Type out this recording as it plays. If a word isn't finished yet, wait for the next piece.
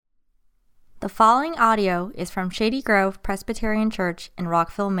The following audio is from Shady Grove Presbyterian Church in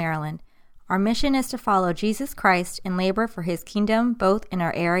Rockville, Maryland. Our mission is to follow Jesus Christ and labor for his kingdom both in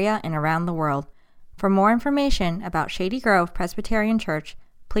our area and around the world. For more information about Shady Grove Presbyterian Church,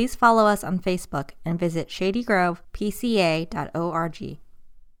 please follow us on Facebook and visit shadygrovepca.org.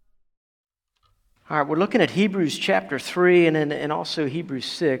 All right, we're looking at Hebrews chapter 3 and also Hebrews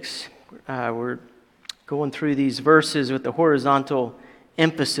 6. We're going through these verses with the horizontal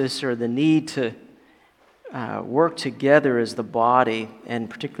emphasis, or the need to work together as the body, and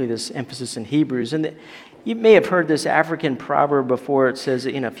particularly this emphasis in Hebrews. And you may have heard this African proverb before. It says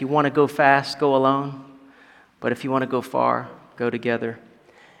that, if you want to go fast, go alone. But if you want to go far, go together.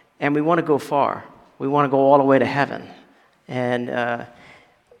 And we want to go far. We want to go all the way to heaven. And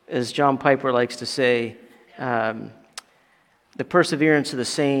as John Piper likes to say, the perseverance of the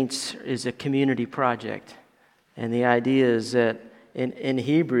saints is a community project. And the idea is that in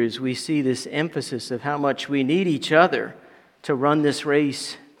Hebrews, we see this emphasis of how much we need each other to run this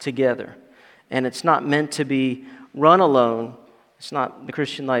race together. And it's not meant to be run alone. The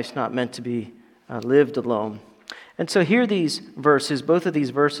Christian life's not meant to be lived alone. And so here both of these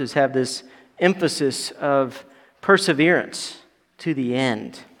verses have this emphasis of perseverance to the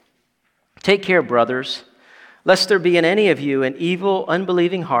end. Take care, brothers, lest there be in any of you an evil,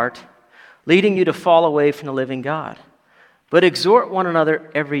 unbelieving heart, leading you to fall away from the living God. But exhort one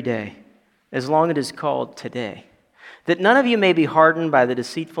another every day, as long as it is called today, that none of you may be hardened by the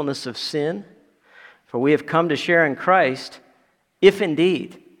deceitfulness of sin. For we have come to share in Christ, if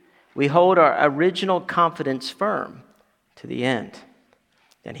indeed we hold our original confidence firm to the end.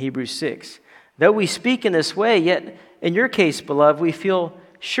 And Hebrews 6, though we speak in this way, yet in your case, beloved, we feel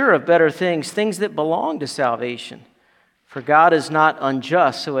sure of better things that belong to salvation. For God is not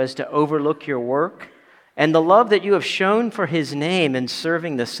unjust so as to overlook your work and the love that you have shown for his name in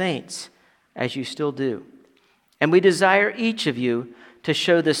serving the saints, as you still do. And we desire each of you to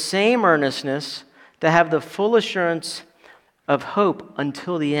show the same earnestness, to have the full assurance of hope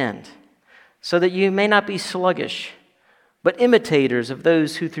until the end, so that you may not be sluggish, but imitators of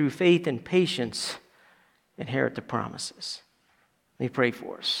those who through faith and patience inherit the promises. Let me pray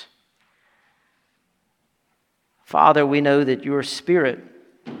for us. Father, we know that your Spirit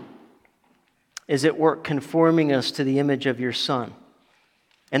is at work conforming us to the image of your Son,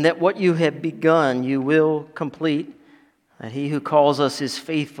 and that what you have begun you will complete, that he who calls us is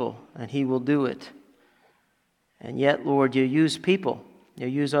faithful, and he will do it. And yet, Lord, you use people, you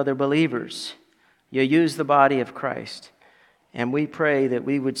use other believers, you use the body of Christ, and we pray that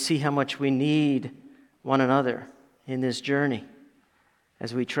we would see how much we need one another in this journey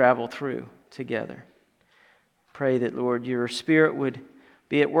as we travel through together. Pray that, Lord, your Spirit would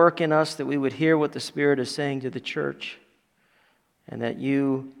be at work in us, that we would hear what the Spirit is saying to the church, and that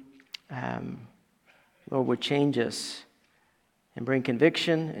you, Lord, would change us and bring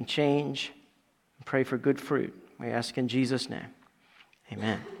conviction and change, and pray for good fruit. We ask in Jesus' name.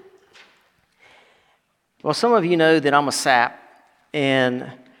 Amen. Well, some of you know that I'm a sap,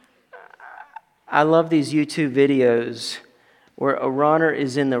 and I love these YouTube videos where a runner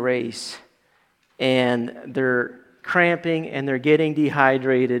is in the race, and they're cramping, and they're getting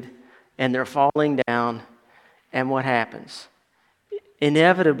dehydrated, and they're falling down, and what happens?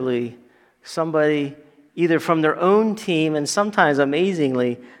 Inevitably, somebody either from their own team, and sometimes,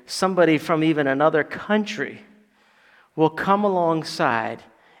 amazingly, somebody from even another country will come alongside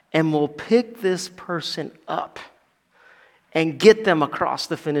and will pick this person up and get them across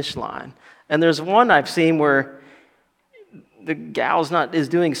the finish line. And there's one I've seen where the gal's is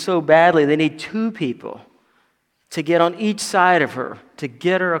doing so badly, they need two people to get on each side of her to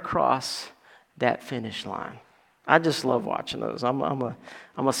get her across that finish line. I just love watching those. I'm a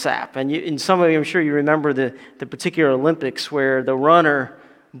sap. And some of you, I'm sure you remember the particular Olympics where the runner,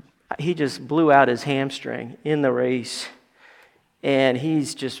 he just blew out his hamstring in the race. And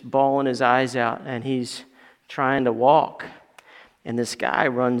he's just bawling his eyes out, and he's trying to walk. And this guy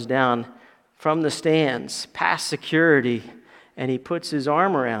runs down from the stands, past security, and he puts his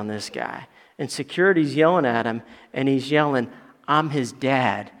arm around this guy. And security's yelling at him, and he's yelling, "I'm his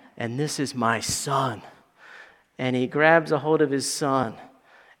dad, and this is my son." And he grabs a hold of his son,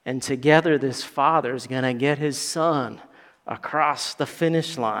 and together this father is going to get his son across the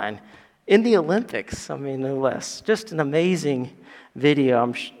finish line in the Olympics, no less. Just an amazing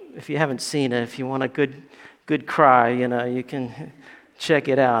video. If you haven't seen it, if you want a good cry, you can check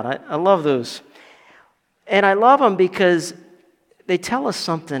it out. I love those. And I love them because they tell us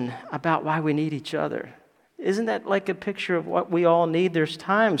something about why we need each other. Isn't that like a picture of what we all need? There's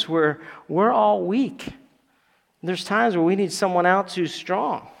times where we're all weak. There's times where we need someone else who's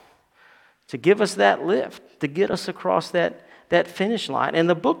strong to give us that lift, to get us across that finish line. And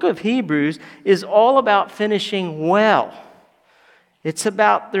the book of Hebrews is all about finishing well. It's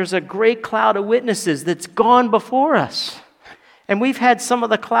about, there's a great cloud of witnesses that's gone before us. And we've had some of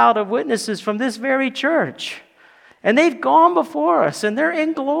the cloud of witnesses from this very church. And they've gone before us, and they're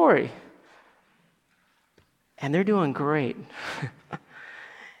in glory. And they're doing great.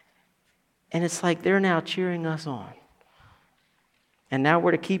 And it's like they're now cheering us on. And now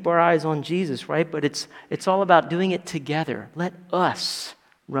we're to keep our eyes on Jesus, right? But it's all about doing it together. Let us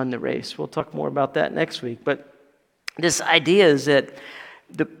run the race. We'll talk more about that next week. But this idea is that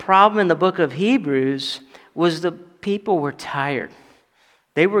the problem in the book of Hebrews was the people were tired.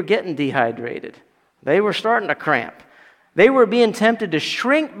 They were getting dehydrated. They were starting to cramp. They were being tempted to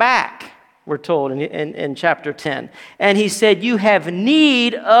shrink back, we're told in chapter 10. And he said, you have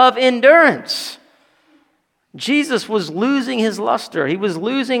need of endurance. Jesus was losing his luster. He was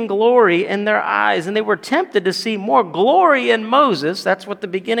losing glory in their eyes, and they were tempted to see more glory in Moses. That's what the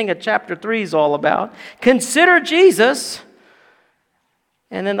beginning of chapter 3 is all about. Consider Jesus.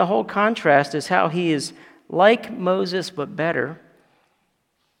 And then the whole contrast is how he is like Moses, but better.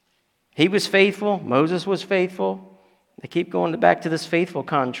 He was faithful. Moses was faithful. They keep going back to this faithful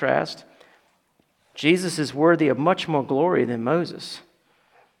contrast. Jesus is worthy of much more glory than Moses.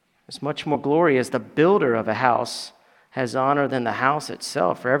 There's much more glory as the builder of a house has honor than the house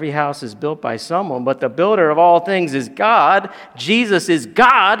itself. For every house is built by someone, but the builder of all things is God. Jesus is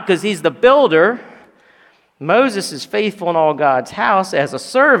God because he's the builder. Moses is faithful in all God's house as a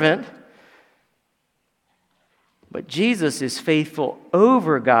servant, but Jesus is faithful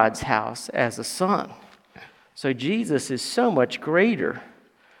over God's house as a son. So Jesus is so much greater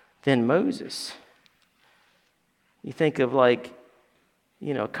than Moses. You think of a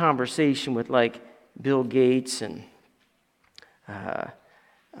conversation with Bill Gates and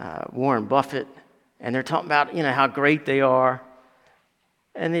Warren Buffett, and they're talking about, how great they are.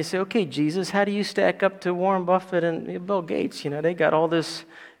 And they say, okay, Jesus, how do you stack up to Warren Buffett and Bill Gates? They got all this,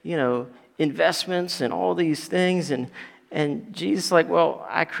 investments and all these things. And Jesus is like, well,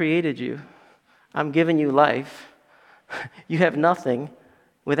 I created you. I'm giving you life. You have nothing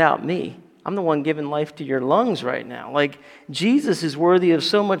without me. I'm the one giving life to your lungs right now. Jesus is worthy of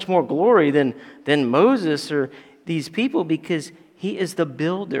so much more glory than Moses or these people because he is the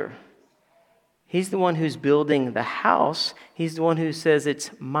builder. He's the one who's building the house. He's the one who says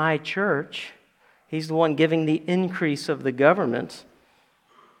it's my church. He's the one giving the increase of the government.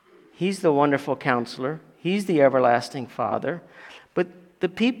 He's the wonderful counselor. He's the everlasting Father. But the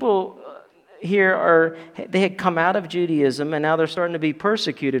people here they had come out of Judaism, and now they're starting to be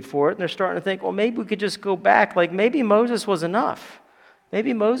persecuted for it, and they're starting to think, well, maybe we could just go back. Maybe Moses was enough.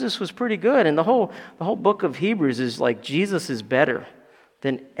 Maybe Moses was pretty good. And the whole book of Hebrews is Jesus is better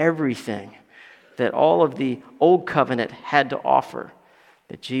than everything that all of the old covenant had to offer.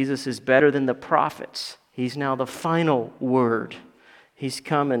 That Jesus is better than the prophets. He's now the final word. He's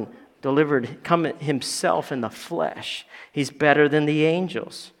come and come himself in the flesh. He's better than the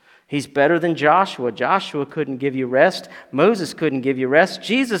angels. He's better than Joshua. Joshua couldn't give you rest. Moses couldn't give you rest.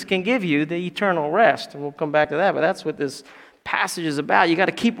 Jesus can give you the eternal rest. And we'll come back to that, but that's what this passage is about. You got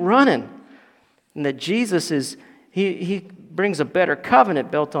to keep running. And that Jesus is, he brings a better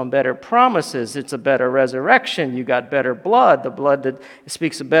covenant built on better promises. It's a better resurrection. You got better blood, the blood that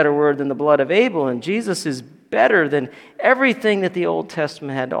speaks a better word than the blood of Abel. And Jesus is better than everything that the Old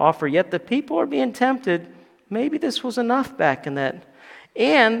Testament had to offer. Yet the people are being tempted. Maybe this was enough back in that.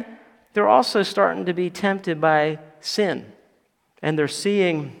 And they're also starting to be tempted by sin. And they're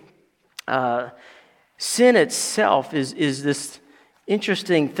seeing sin itself is this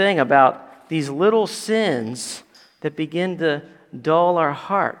interesting thing about these little sins that begin to dull our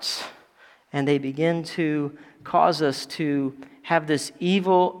hearts. And they begin to cause us to have this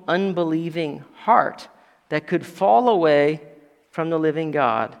evil, unbelieving heart that could fall away from the living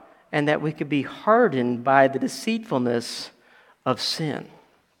God, and that we could be hardened by the deceitfulness of sin.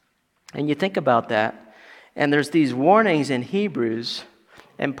 And you think about that, and there's these warnings in Hebrews,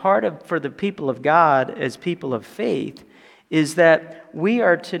 and for the people of God as people of faith is that we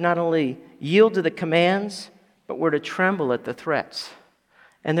are to not only yield to the commands, but we're to tremble at the threats.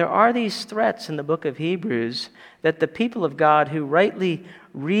 And there are these threats in the book of Hebrews that the people of God who rightly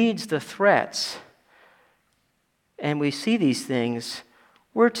reads the threats, and we see these things,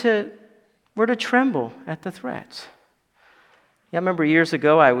 we're to tremble at the threats. Yeah, I remember years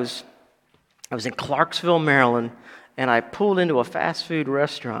ago I was in Clarksville, Maryland, and I pulled into a fast food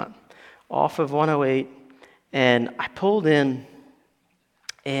restaurant off of 108, and I pulled in,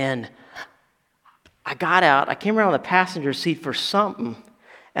 and I got out. I came around the passenger seat for something,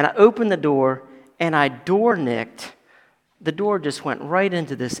 And I opened the door, and I door nicked. The door just went right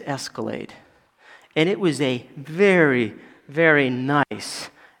into this Escalade. And it was a very, very nice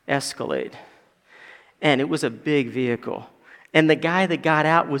Escalade. And it was a big vehicle. And the guy that got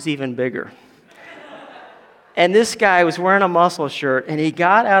out was even bigger. And this guy was wearing a muscle shirt, and he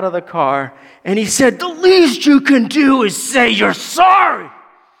got out of the car, and he said, "The least you can do is say you're sorry."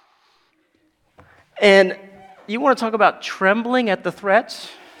 And you want to talk about trembling at the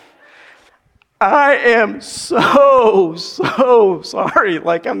threats? I am so sorry.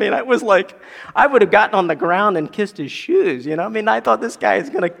 I would have gotten on the ground and kissed his shoes, I thought this guy is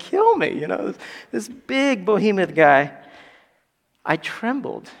going to kill me, this big behemoth guy. I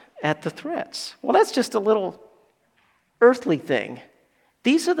trembled at the threats. Well, that's just a little earthly thing.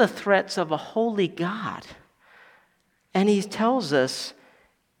 These are the threats of a holy God. And he tells us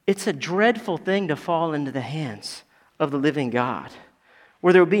it's a dreadful thing to fall into the hands of the living God,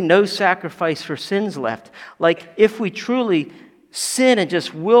 where there will be no sacrifice for sins left. Like if we truly sin and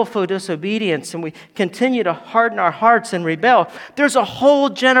just willful disobedience and we continue to harden our hearts and rebel, there's a whole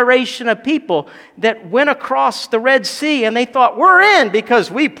generation of people that went across the Red Sea and they thought, we're in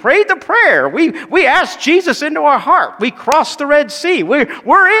because we prayed the prayer. We asked Jesus into our heart. We crossed the Red Sea. We're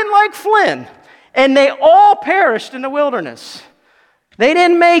in like Flynn. And they all perished in the wilderness. They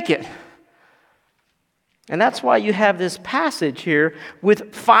didn't make it. And that's why you have this passage here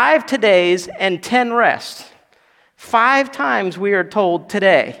with 5 todays and 10 rests. 5 times we are told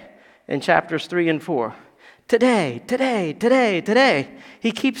today in chapters 3 and 4. Today, today, today, today.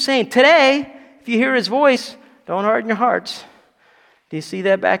 He keeps saying, today, if you hear his voice, don't harden your hearts. Do you see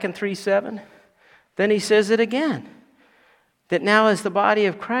that back in 3:7? Then he says it again. That now as the body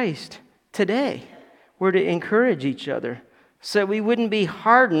of Christ, today, we're to encourage each other so we wouldn't be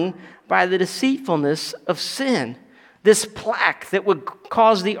hardened by the deceitfulness of sin. This plaque that would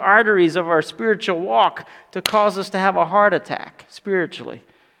cause the arteries of our spiritual walk to cause us to have a heart attack spiritually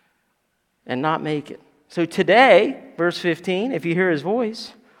and not make it. So today, verse 15, if you hear his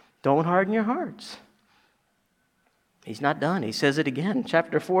voice, don't harden your hearts. He's not done. He says it again,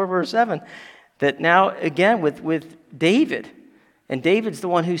 chapter 4, verse 7, that now again with David. And David's the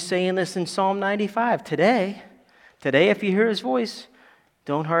one who's saying this in Psalm 95. Today, if you hear his voice,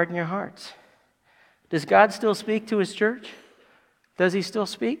 don't harden your hearts. Does God still speak to his church? Does he still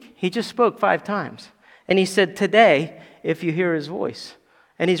speak? He just spoke 5 times. And he said, today, if you hear his voice.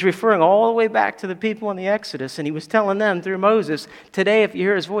 And he's referring all the way back to the people in the Exodus. And he was telling them through Moses, today, if you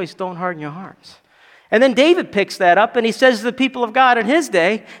hear his voice, don't harden your hearts. And then David picks that up and he says to the people of God in his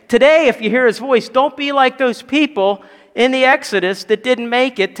day, today, if you hear his voice, don't be like those people in the Exodus that didn't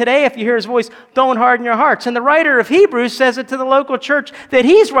make it. Today, if you hear his voice, don't harden your hearts. And the writer of Hebrews says it to the local church that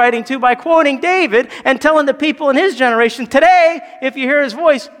he's writing to by quoting David and telling the people in his generation, today, if you hear his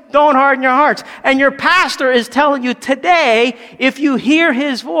voice, don't harden your hearts. And your pastor is telling you today, if you hear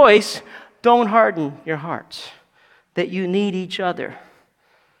his voice, don't harden your hearts. That you need each other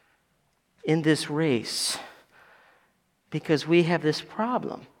in this race because we have this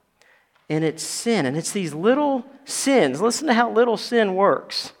problem. And it's sin. And it's these little sins. Listen to how little sin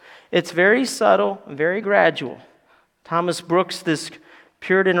works. It's very subtle and very gradual. Thomas Brooks, this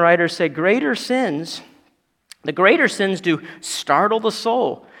Puritan writer, said, the greater sins do startle the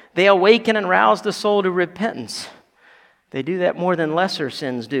soul. They awaken and rouse the soul to repentance. They do that more than lesser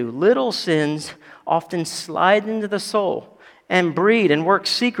sins do. Little sins often slide into the soul and breed and work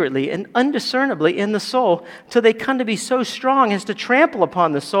secretly and undiscernibly in the soul till they come to be so strong as to trample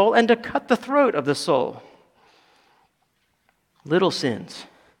upon the soul and to cut the throat of the soul. Little sins.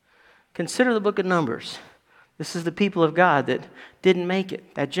 Consider the book of Numbers. This is the people of God that didn't make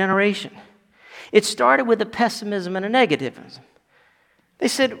it, that generation. It started with a pessimism and a negativism. They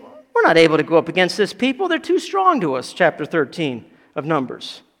said, we're not able to go up against this people. They're too strong to us, chapter 13 of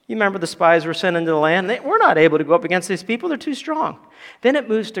Numbers. You remember the spies were sent into the land. We're not able to go up against these people. They're too strong. Then it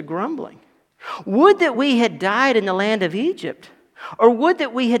moves to grumbling. Would that we had died in the land of Egypt, or would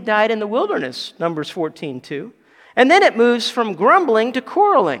that we had died in the wilderness, Numbers 14:2. And then it moves from grumbling to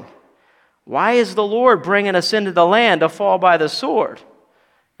quarreling. Why is the Lord bringing us into the land to fall by the sword?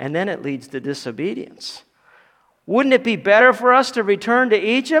 And then it leads to disobedience. Wouldn't it be better for us to return to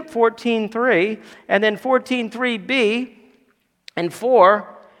Egypt, 14:3, and then 14:3b and 4?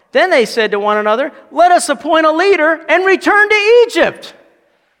 Then they said to one another, let us appoint a leader and return to Egypt.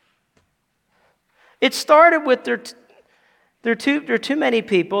 It started with there are too many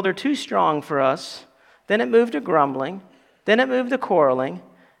people, they're too strong for us. Then it moved to grumbling. Then it moved to quarreling.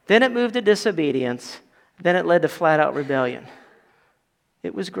 Then it moved to disobedience. Then it led to flat-out rebellion.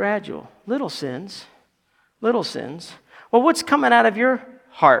 It was gradual. Little sins. Little sins. Well, what's coming out of your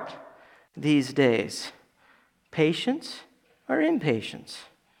heart these days? Patience or impatience?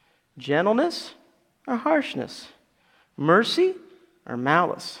 Gentleness or harshness? Mercy or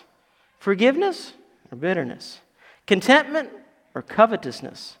malice? Forgiveness or bitterness? Contentment or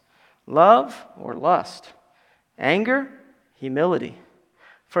covetousness? Love or lust? Anger, humility?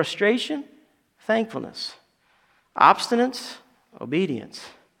 Frustration, thankfulness? Obstinance, obedience?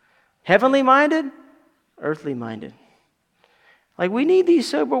 Heavenly minded, earthly minded? Like, we need these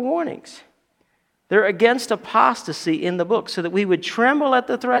sober warnings. They're against apostasy in the book so that we would tremble at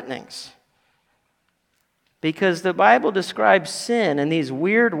the threatenings. Because the Bible describes sin in these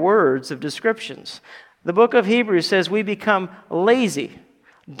weird words of descriptions. The book of Hebrews says we become lazy,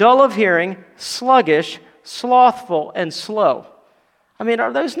 dull of hearing, sluggish, slothful, and slow.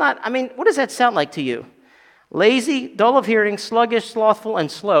 Are those not, what does that sound like to you? Lazy, dull of hearing, sluggish, slothful, and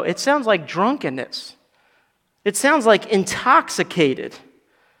slow. It sounds like drunkenness. It sounds like intoxicated.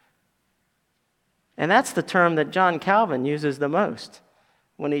 And that's the term that John Calvin uses the most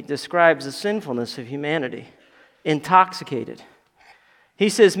when he describes the sinfulness of humanity. Intoxicated. He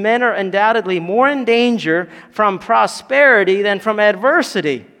says men are undoubtedly more in danger from prosperity than from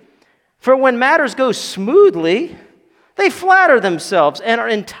adversity. For when matters go smoothly, they flatter themselves and are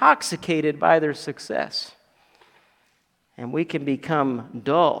intoxicated by their success. And we can become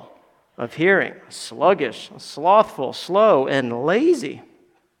dull of hearing, sluggish, slothful, slow, and lazy.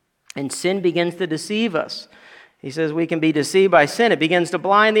 And sin begins to deceive us. He says we can be deceived by sin. It begins to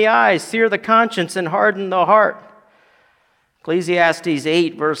blind the eyes, sear the conscience, and harden the heart. Ecclesiastes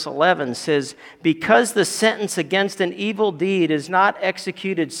 8, verse 11 says, because the sentence against an evil deed is not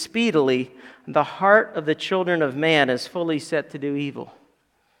executed speedily, the heart of the children of man is fully set to do evil.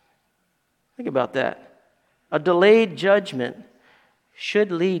 Think about that. A delayed judgment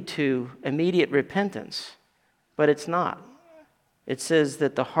should lead to immediate repentance, but it's not. It says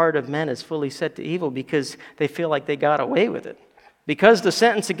that the heart of men is fully set to evil because they feel like they got away with it. Because the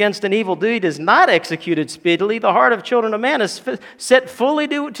sentence against an evil deed is not executed speedily, the heart of children of man is set fully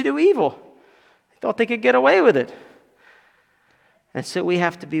to do evil. They thought they could get away with it. And so we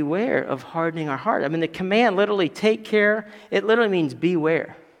have to beware of hardening our heart. The command literally take care, it literally means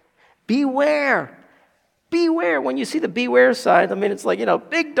beware. Beware. Beware. When you see the beware sign, it's like,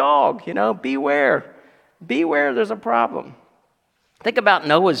 big dog, beware. Beware, there's a problem. Think about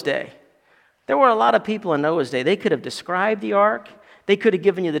Noah's day. There were a lot of people in Noah's day. They could have described the ark. They could have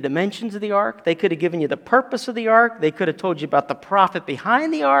given you the dimensions of the ark. They could have given you the purpose of the ark. They could have told you about the prophet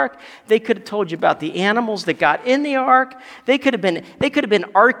behind the ark. They could have told you about the animals that got in the ark. They could have been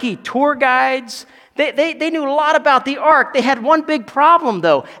arky tour guides. They knew a lot about the ark. They had one big problem,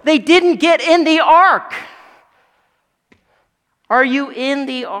 though. They didn't get in the ark. Are you in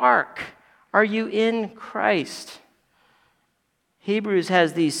the ark? Are you in Christ? Hebrews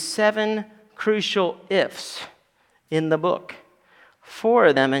has these 7 crucial ifs in the book. 4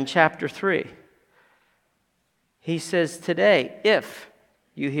 of them in chapter 3. He says today, if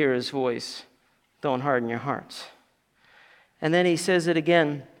you hear his voice, don't harden your hearts. And then he says it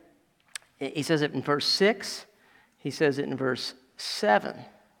again. He says it in verse 6. He says it in verse 7.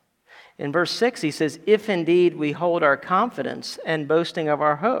 In verse 6, he says, if indeed we hold our confidence and boasting of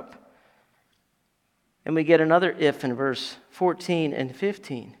our hope. And we get another if in verse 14 and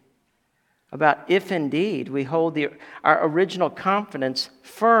 15. About if indeed we hold our original confidence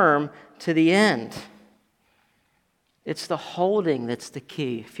firm to the end. It's the holding that's the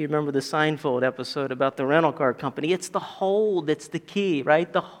key. If you remember the Seinfeld episode about the rental car company, it's the hold that's the key,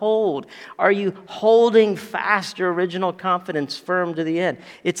 right? The hold. Are you holding fast your original confidence firm to the end?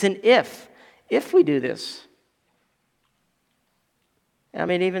 It's an if. If we do this.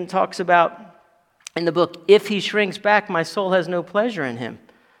 It even talks about in the book, if he shrinks back, my soul has no pleasure in him.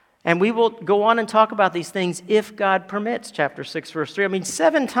 And we will go on and talk about these things if God permits, chapter 6, verse 3.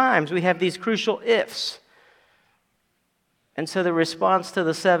 7 times we have these crucial ifs. And so the response to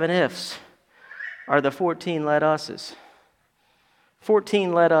the 7 ifs are the 14 let us's.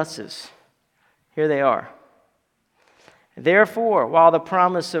 14 let us's. Here they are. Therefore, while the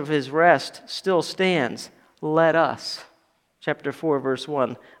promise of his rest still stands, let us, chapter 4, verse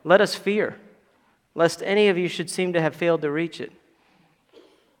 1, let us fear, lest any of you should seem to have failed to reach it.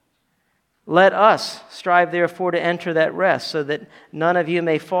 Let us strive, therefore, to enter that rest, so that none of you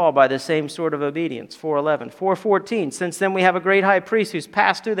may fall by the same sort of obedience. 4:11. 4:14. Since then we have a great high priest who's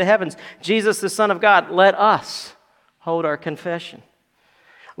passed through the heavens, Jesus, the Son of God. Let us hold our confession.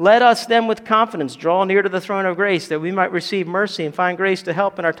 Let us then with confidence draw near to the throne of grace, that we might receive mercy and find grace to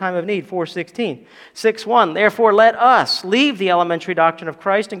help in our time of need. 4:16. 6:1. Therefore let us leave the elementary doctrine of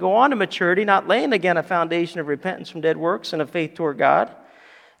Christ and go on to maturity, not laying again a foundation of repentance from dead works and of faith toward God.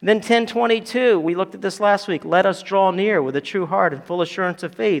 Then 10:22, we looked at this last week. Let us draw near with a true heart and full assurance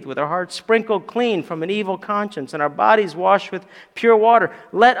of faith, with our hearts sprinkled clean from an evil conscience and our bodies washed with pure water.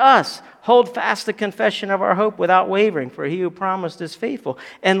 Let us hold fast the confession of our hope without wavering, for he who promised is faithful.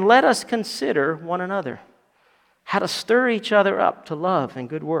 And let us consider one another, how to stir each other up to love and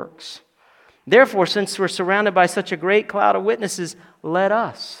good works. Therefore, since we're surrounded by such a great cloud of witnesses, let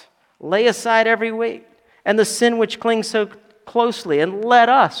us lay aside every weight and the sin which clings so closely, and let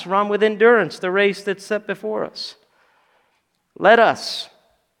us run with endurance the race that's set before us. Let us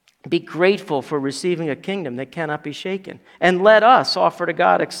be grateful for receiving a kingdom that cannot be shaken, and let us offer to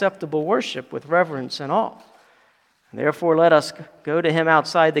God acceptable worship with reverence and awe. Therefore, let us go to him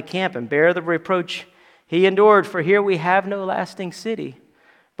outside the camp and bear the reproach he endured, for here we have no lasting city,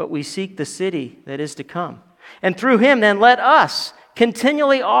 but we seek the city that is to come. And through him, then, let us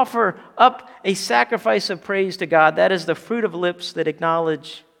continually offer up a sacrifice of praise to God. That is the fruit of lips that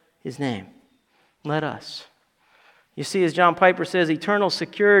acknowledge his name. Let us. You see, as John Piper says, eternal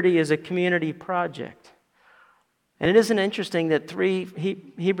security is a community project. And it isn't interesting that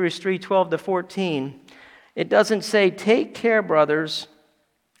Hebrews 3:12-14, it doesn't say, take care, brothers,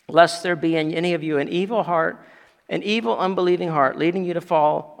 lest there be in any of you an evil heart, an evil unbelieving heart, leading you to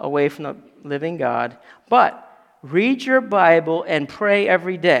fall away from the living God. But read your Bible and pray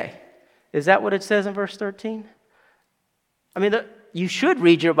every day. Is that what it says in verse 13? I mean, you should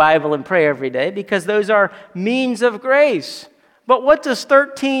read your Bible and pray every day because those are means of grace. But what does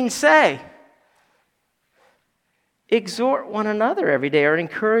 13 say? Exhort one another every day, or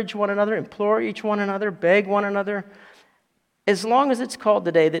encourage one another, implore each one another, beg one another. As long as it's called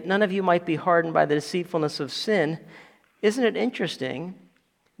today that none of you might be hardened by the deceitfulness of sin, isn't it interesting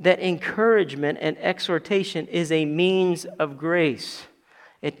that encouragement and exhortation is a means of grace?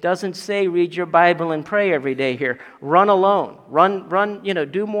 It doesn't say read your Bible and pray every day here. Run alone. Run,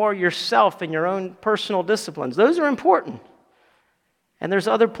 do more yourself in your own personal disciplines. Those are important. And there's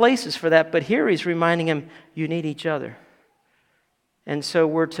other places for that, but here he's reminding him, you need each other. And so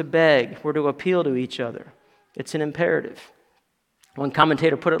we're to beg, we're to appeal to each other. It's an imperative. One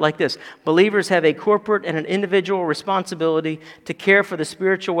commentator put it like this: believers have a corporate and an individual responsibility to care for the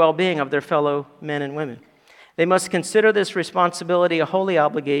spiritual well-being of their fellow men and women. They must consider this responsibility a holy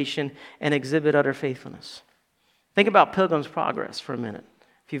obligation and exhibit utter faithfulness. Think about Pilgrim's Progress for a minute.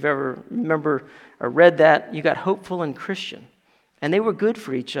 If you've ever remember or read that, you got Hopeful and Christian. And they were good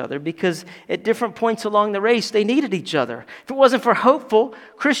for each other because at different points along the race, they needed each other. If it wasn't for Hopeful,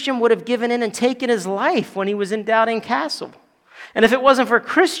 Christian would have given in and taken his life when he was in Doubting Castle. And if it wasn't for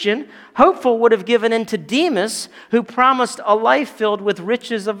Christian, Hopeful would have given in to Demas, who promised a life filled with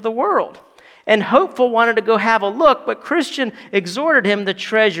riches of the world. And Hopeful wanted to go have a look, but Christian exhorted him, the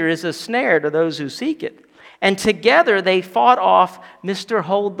treasure is a snare to those who seek it. And together they fought off Mr.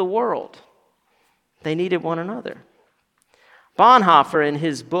 Hold the World. They needed one another. Bonhoeffer, in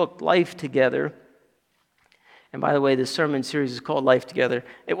his book, Life Together, and by the way, this sermon series is called Life Together.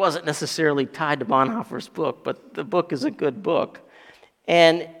 It wasn't necessarily tied to Bonhoeffer's book, but the book is a good book.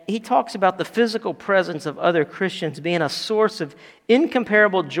 And he talks about the physical presence of other Christians being a source of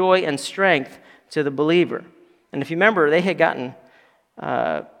incomparable joy and strength to the believer. And if you remember, they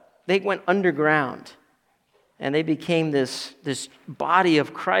went underground. And they became this body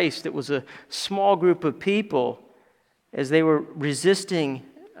of Christ that was a small group of people as they were resisting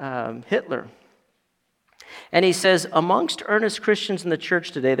Hitler. And he says, amongst earnest Christians in the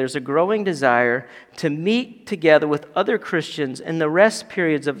church today, there's a growing desire to meet together with other Christians in the rest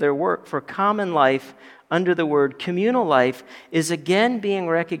periods of their work for common life under the word communal life is again being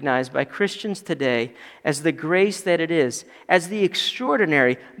recognized by Christians today as the grace that it is, as the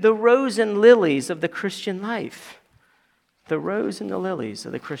extraordinary, the rose and lilies of the Christian life. The rose and the lilies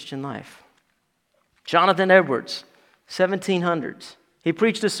of the Christian life. Jonathan Edwards, 1700s. He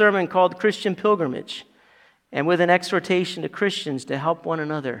preached a sermon called Christian Pilgrimage, and with an exhortation to Christians to help one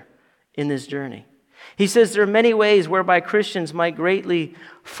another in this journey. He says there are many ways whereby Christians might greatly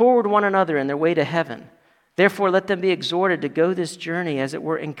forward one another in their way to heaven. Therefore, let them be exhorted to go this journey, as it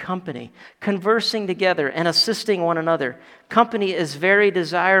were, in company, conversing together and assisting one another. Company is very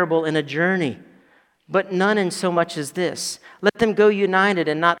desirable in a journey, but none in so much as this. Let them go united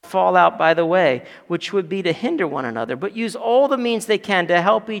and not fall out by the way, which would be to hinder one another, but use all the means they can to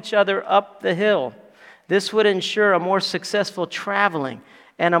help each other up the hill. This would ensure a more successful traveling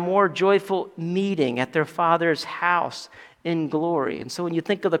and a more joyful meeting at their Father's house in glory. And so when you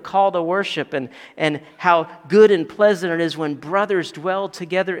think of the call to worship and how good and pleasant it is when brothers dwell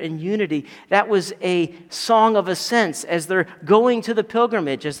together in unity, that was a song of ascents as they're going to the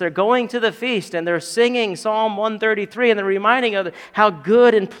pilgrimage, as they're going to the feast, and they're singing Psalm 133, and they're reminding of how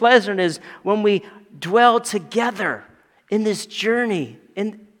good and pleasant it is when we dwell together in this journey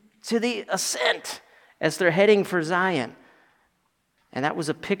to the ascent as they're heading for Zion. And that was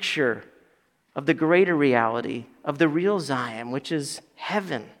a picture of the greater reality of the real Zion, which is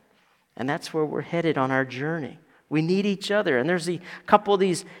heaven. And that's where we're headed on our journey. We need each other. And there's a couple of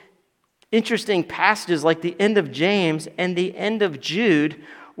these interesting passages like the end of James and the end of Jude,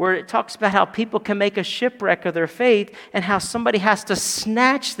 where it talks about how people can make a shipwreck of their faith and how somebody has to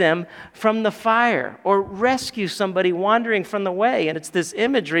snatch them from the fire or rescue somebody wandering from the way. And it's this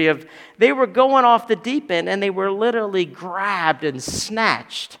imagery of they were going off the deep end and they were literally grabbed and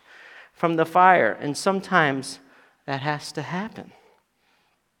snatched from the fire. And sometimes that has to happen.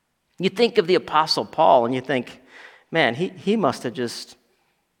 You think of the Apostle Paul and you think, man, he must have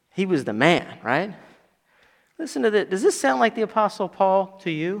he was the man, right? Listen to this. Does this sound like the Apostle Paul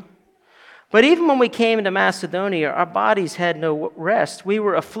to you? But even when we came into Macedonia, our bodies had no rest. We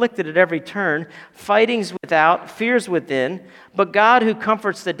were afflicted at every turn, fightings without, fears within. But God, who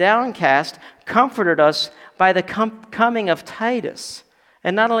comforts the downcast, comforted us by the coming of Titus.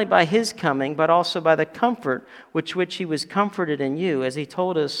 And not only by his coming, but also by the comfort which he was comforted in you, as he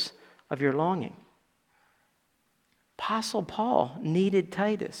told us of your longing. Apostle Paul needed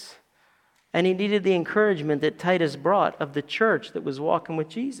Titus. And he needed the encouragement that Titus brought of the church that was walking with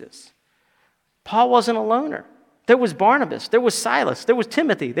Jesus. Paul wasn't a loner. There was Barnabas, there was Silas, there was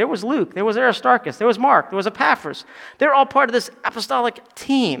Timothy, there was Luke, there was Aristarchus, there was Mark, there was Epaphras. They're all part of this apostolic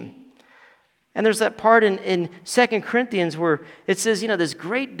team. And there's that part in 2 Corinthians where it says, this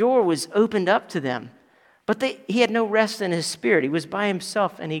great door was opened up to them. But he had no rest in his spirit. He was by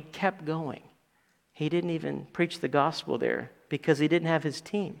himself and he kept going. He didn't even preach the gospel there because he didn't have his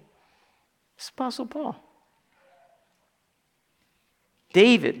team. It's Apostle Paul.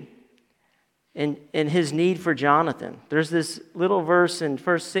 David, in his need for Jonathan. There's this little verse in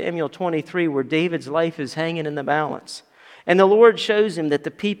 1 Samuel 23 where David's life is hanging in the balance. And the Lord shows him that the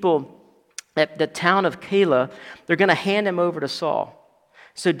people at the town of Keilah, they're going to hand him over to Saul.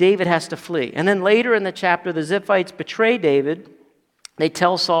 So David has to flee. And then later in the chapter, the Ziphites betray David. They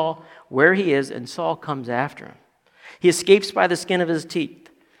tell Saul where he is, and Saul comes after him. He escapes by the skin of his teeth.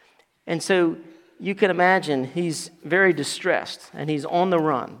 And so you can imagine he's very distressed, and he's on the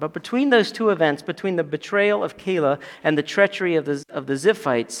run. But between those two events, between the betrayal of Keilah and the treachery of the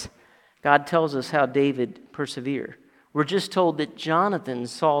Ziphites, God tells us how David persevered. We're just told that Jonathan,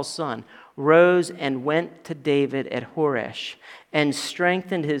 Saul's son, rose and went to David at Horesh and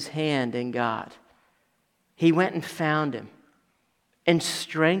strengthened his hand in God. He went and found him and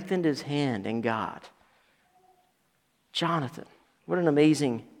strengthened his hand in God. Jonathan, what an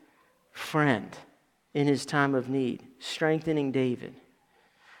amazing friend in his time of need, strengthening David.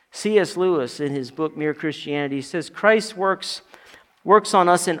 C.S. Lewis, in his book Mere Christianity, says, Christ works on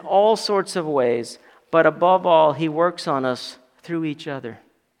us in all sorts of ways, but above all, he works on us through each other.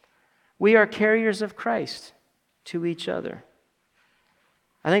 We are carriers of Christ to each other.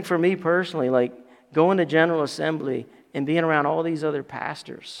 I think for me personally, like going to General Assembly and being around all these other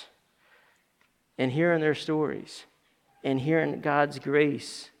pastors and hearing their stories and hearing God's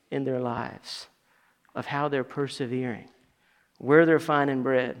grace in their lives of how they're persevering, where they're finding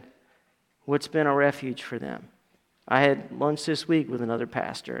bread, what's been a refuge for them. I had lunch this week with another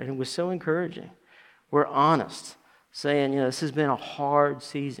pastor, and it was so encouraging. We're honest, saying, this has been a hard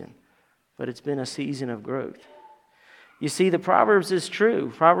season, but it's been a season of growth. You see, the Proverbs is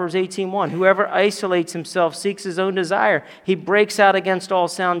true. Proverbs 18:1, whoever isolates himself seeks his own desire. He breaks out against all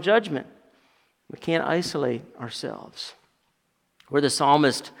sound judgment. We can't isolate ourselves. Where the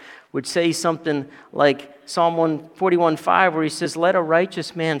psalmist would say something like Psalm 141:5, where he says, let a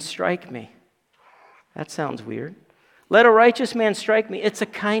righteous man strike me. That sounds weird. Let a righteous man strike me. It's a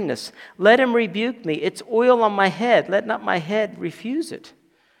kindness. Let him rebuke me. It's oil on my head. Let not my head refuse it.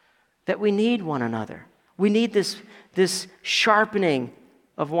 That we need one another. We need this sharpening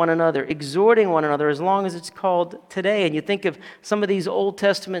of one another, exhorting one another as long as it's called today. And you think of some of these Old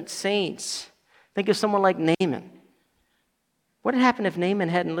Testament saints. Think of someone like Naaman. What had happened if Naaman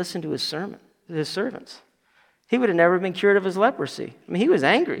hadn't listened to his servants? He would have never been cured of his leprosy. I mean, he was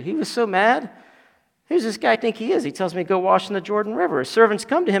angry. He was so mad. Who's this guy think he is? He tells me, go wash in the Jordan River. His servants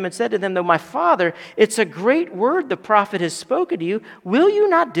come to him and said to them, though my father, it's a great word the prophet has spoken to you. Will you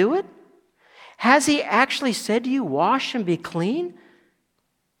not do it? Has he actually said to you, wash and be clean?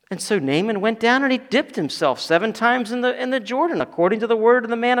 And so Naaman went down and he dipped himself 7 times in the Jordan, according to the word of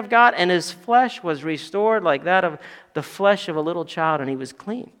the man of God, and his flesh was restored like that of the flesh of a little child, and he was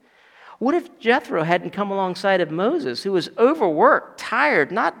clean. What if Jethro hadn't come alongside of Moses, who was overworked, tired,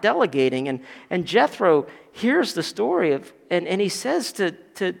 not delegating, and Jethro hears the story and he says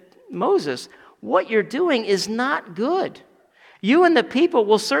to Moses, what you're doing is not good. You and the people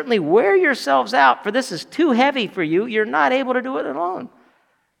will certainly wear yourselves out, for this is too heavy for you. You're not able to do it alone.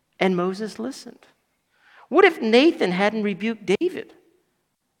 And Moses listened. What if Nathan hadn't rebuked David?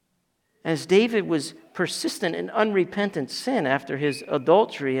 As David was persistent in unrepentant sin after his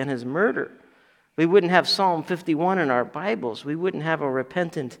adultery and his murder, we wouldn't have Psalm 51 in our Bibles. We wouldn't have a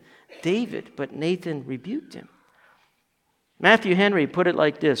repentant David, but Nathan rebuked him. Matthew Henry put it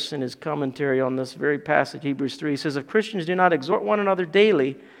like this in his commentary on this very passage, Hebrews 3. He says, if Christians do not exhort one another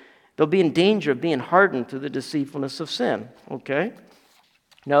daily, they'll be in danger of being hardened through the deceitfulness of sin. Okay?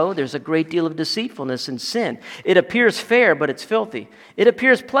 No, there's a great deal of deceitfulness in sin. It appears fair, but it's filthy. It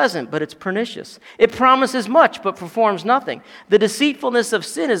appears pleasant, but it's pernicious. It promises much, but performs nothing. The deceitfulness of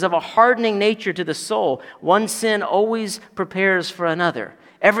sin is of a hardening nature to the soul. One sin always prepares for another.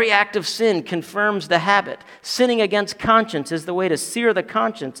 Every act of sin confirms the habit. Sinning against conscience is the way to sear the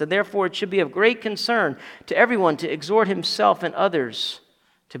conscience, and therefore it should be of great concern to everyone to exhort himself and others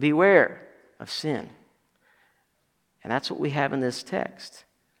to beware of sin. And that's what we have in this text.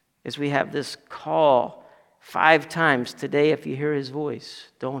 Is we have this call 5 times today. If you hear his voice,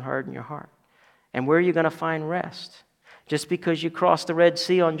 don't harden your heart. And where are you going to find rest? Just because you crossed the Red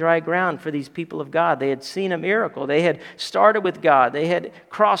Sea on dry ground for these people of God, they had seen a miracle. They had started with God. They had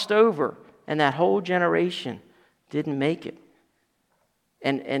crossed over, and that whole generation didn't make it.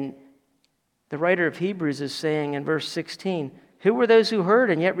 And the writer of Hebrews is saying in verse 16, who were those who heard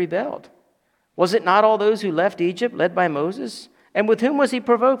and yet rebelled? Was it not all those who left Egypt, led by Moses? And with whom was he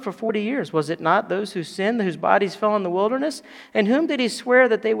provoked for 40 years? Was it not those who sinned, whose bodies fell in the wilderness? And whom did he swear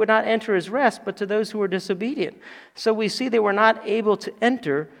that they would not enter his rest, but to those who were disobedient? So we see they were not able to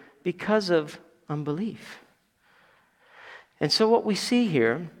enter because of unbelief. And so what we see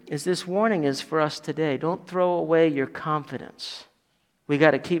here is this warning is for us today. Don't throw away your confidence. We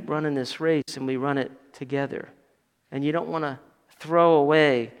got to keep running this race, and we run it together. And you don't want to throw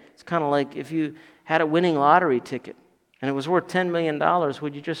away. It's kind of like if you had a winning lottery ticket, and it was worth $10 million,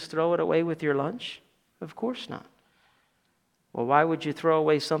 would you just throw it away with your lunch? Of course not. Well, why would you throw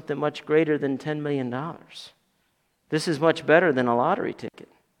away something much greater than $10 million? This is much better than a lottery ticket.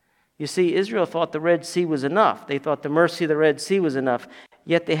 You see, Israel thought the Red Sea was enough. They thought the mercy of the Red Sea was enough,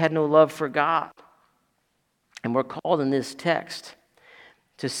 yet they had no love for God. And we're called in this text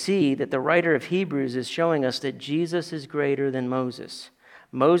to see that the writer of Hebrews is showing us that Jesus is greater than Moses.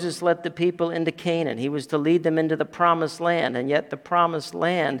 Moses led the people into Canaan. He was to lead them into the promised land, and yet the promised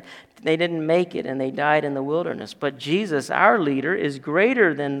land, they didn't make it, and they died in the wilderness. But Jesus, our leader, is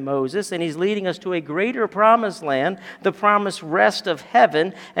greater than Moses, and he's leading us to a greater promised land, the promised rest of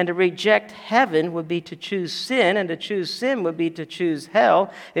heaven. And to reject heaven would be to choose sin, and to choose sin would be to choose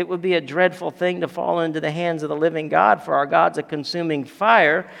hell. It would be a dreadful thing to fall into the hands of the living God, for our God's a consuming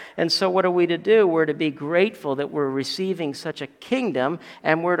fire. And so what are we to do? We're to be grateful that we're receiving such a kingdom,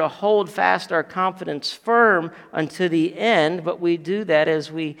 and we're to hold fast our confidence firm unto the end. But we do that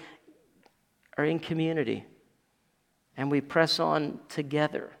as we are in community and we press on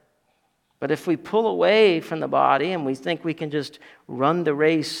together. But if we pull away from the body and we think we can just run the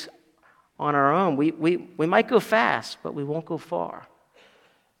race on our own, we might go fast, but we won't go far.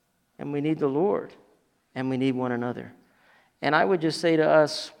 And we need the Lord, and we need one another. And I would just say to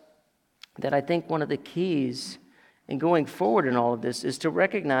us that I think one of the keys in going forward in all of this is to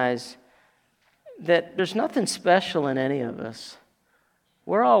recognize that there's nothing special in any of us.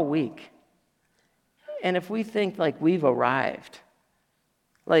 We're all weak. And if we think like we've arrived,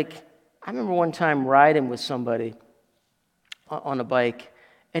 like I remember one time riding with somebody on a bike,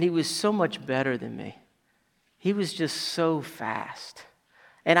 and he was so much better than me. He was just so fast.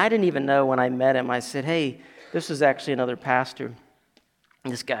 And I didn't even know when I met him. I said, hey, this was actually another pastor.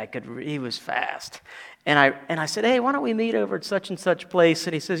 This guy he was fast. And I said, hey, why don't we meet over at such and such place?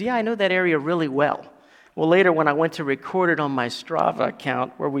 And he says, yeah, I know that area really well. Well, later when I went to record it on my Strava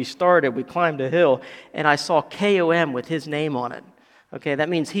account where we started, we climbed a hill, and I saw KOM with his name on it. Okay, that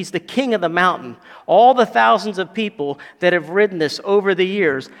means he's the king of the mountain. All the thousands of people that have ridden this over the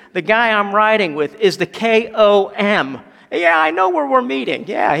years, the guy I'm riding with is the KOM. Yeah, I know where we're meeting.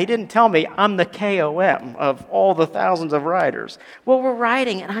 Yeah, he didn't tell me I'm the KOM of all the thousands of riders. Well, we're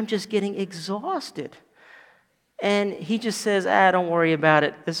riding, and I'm just getting exhausted. And he just says, don't worry about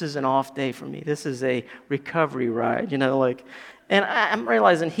it. This is an off day for me. This is a recovery ride, And I'm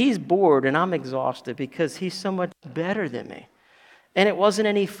realizing he's bored and I'm exhausted because he's so much better than me. And it wasn't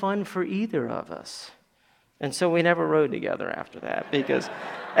any fun for either of us. And so we never rode together after that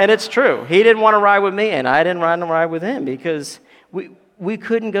and it's true. He didn't want to ride with me and I didn't want to ride with him because we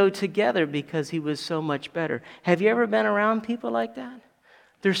couldn't go together because he was so much better. Have you ever been around people like that?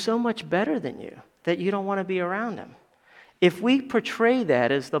 They're so much better than you that you don't want to be around them. If we portray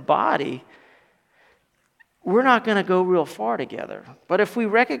that as the body, we're not going to go real far together. But if we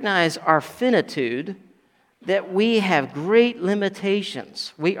recognize our finitude, that we have great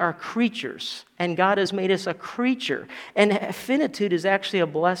limitations. We are creatures, and God has made us a creature. And finitude is actually a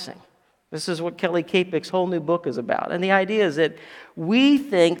blessing. This is what Kelly Capick's whole new book is about. And the idea is that we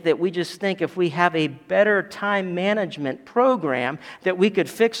think if we have a better time management program, that we could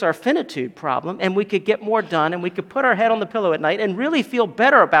fix our finitude problem, and we could get more done, and we could put our head on the pillow at night and really feel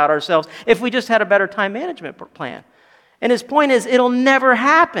better about ourselves if we just had a better time management plan. And his point is, it'll never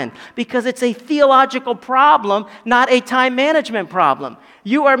happen because it's a theological problem, not a time management problem.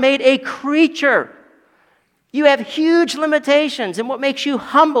 You are made a creature. You have huge limitations, and what makes you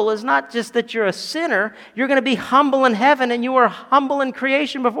humble is not just that you're a sinner. You're going to be humble in heaven, and you were humble in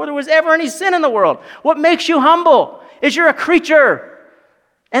creation before there was ever any sin in the world. What makes you humble is you're a creature,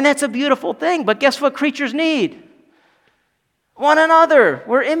 and that's a beautiful thing. But guess what creatures need? One another.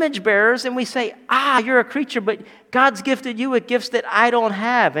 We're image bearers, and we say, you're a creature, but God's gifted you with gifts that I don't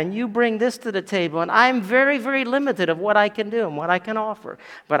have, and you bring this to the table, and I'm very, very limited of what I can do and what I can offer,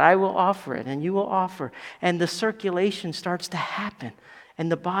 but I will offer it, and you will offer, and the circulation starts to happen,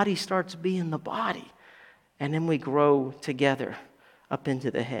 and the body starts being the body, and then we grow together up into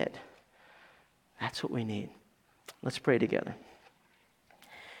the head. That's what we need. Let's pray together.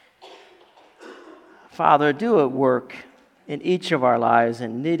 Father, do a work in each of our lives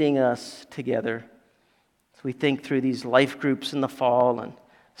and knitting us together. As we think through these life groups in the fall and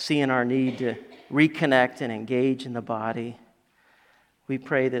seeing our need to reconnect and engage in the body, we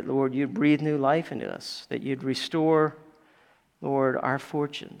pray that, Lord, you'd breathe new life into us, that you'd restore, Lord, our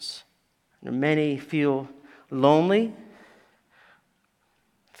fortunes. And many feel lonely,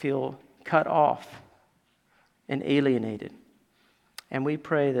 feel cut off and alienated. And we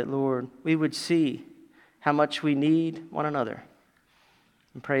pray that, Lord, we would see how much we need one another.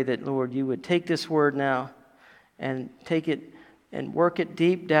 And pray that, Lord, you would take this word now and take it and work it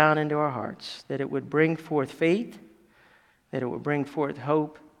deep down into our hearts, that it would bring forth faith, that it would bring forth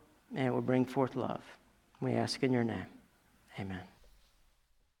hope, and it would bring forth love. We ask in your name. Amen.